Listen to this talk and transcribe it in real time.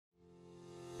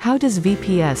How does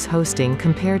VPS hosting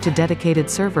compare to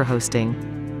dedicated server hosting?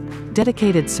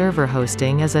 Dedicated server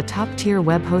hosting is a top-tier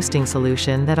web hosting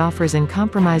solution that offers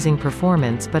uncompromising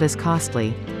performance but is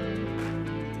costly.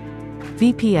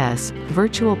 VPS,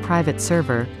 Virtual Private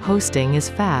Server, hosting is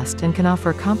fast and can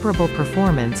offer comparable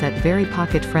performance at very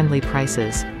pocket-friendly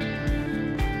prices.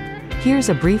 Here's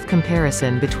a brief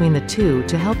comparison between the two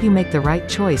to help you make the right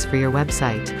choice for your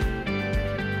website.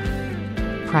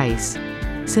 Price.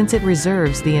 Since it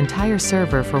reserves the entire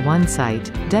server for one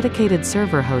site, dedicated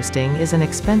server hosting is an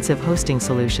expensive hosting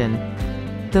solution.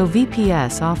 Though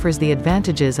VPS offers the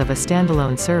advantages of a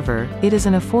standalone server, it is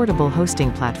an affordable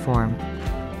hosting platform.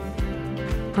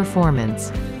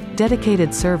 Performance.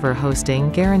 Dedicated server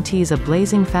hosting guarantees a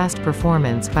blazing fast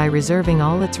performance by reserving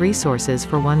all its resources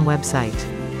for one website.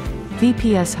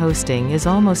 VPS hosting is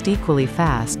almost equally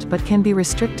fast but can be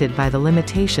restricted by the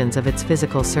limitations of its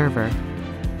physical server.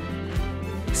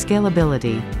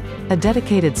 Scalability. A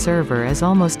dedicated server is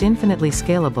almost infinitely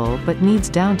scalable but needs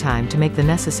downtime to make the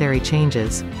necessary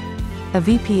changes. A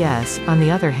VPS, on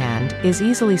the other hand, is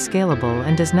easily scalable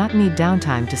and does not need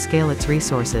downtime to scale its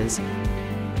resources.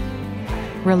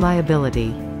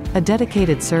 Reliability. A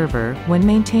dedicated server, when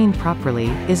maintained properly,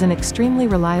 is an extremely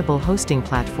reliable hosting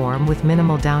platform with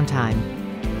minimal downtime.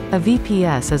 A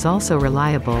VPS is also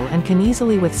reliable and can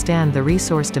easily withstand the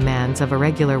resource demands of a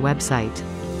regular website.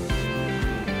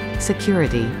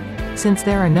 Security. Since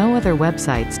there are no other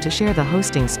websites to share the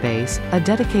hosting space, a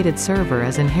dedicated server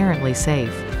is inherently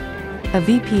safe. A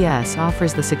VPS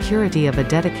offers the security of a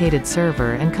dedicated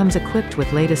server and comes equipped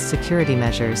with latest security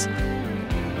measures.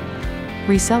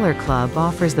 Reseller Club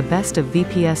offers the best of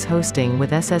VPS hosting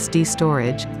with SSD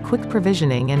storage, quick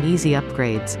provisioning and easy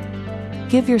upgrades.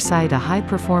 Give your site a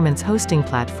high-performance hosting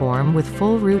platform with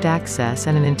full root access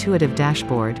and an intuitive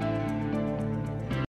dashboard.